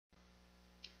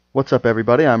What's up,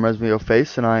 everybody? I'm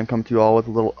Residentevilyoface, and I am coming to you all with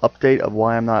a little update of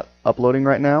why I'm not uploading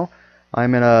right now.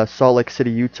 I'm in Salt Lake City,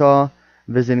 Utah,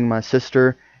 visiting my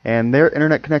sister, and their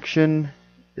internet connection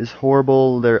is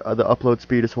horrible. The upload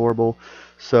speed is horrible,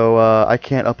 so I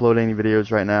can't upload any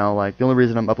videos right now. Like, the only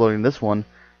reason I'm uploading this one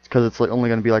is because it's only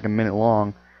going to be like a minute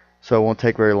long, so it won't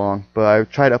take very long. But I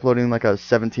tried uploading like a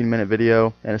 17-minute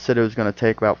video, and it said it was going to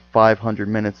take about 500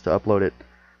 minutes to upload it.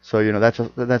 So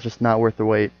that's just not worth the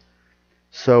wait.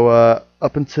 So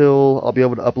up until I'll be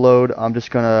able to upload, I'm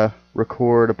just gonna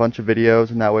record a bunch of videos,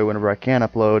 and that way whenever I can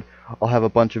upload, I'll have a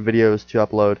bunch of videos to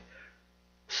upload.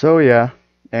 So yeah,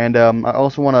 and I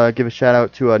also want to give a shout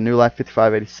out to New Life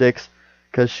 5586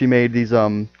 because she made these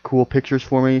cool pictures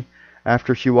for me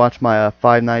after she watched my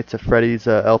Five Nights at Freddy's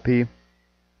LP.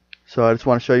 So I just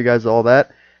want to show you guys all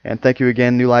that, and thank you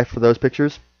again, New Life, for those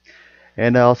pictures.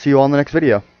 And I'll see you all in the next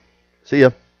video. See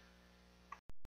ya.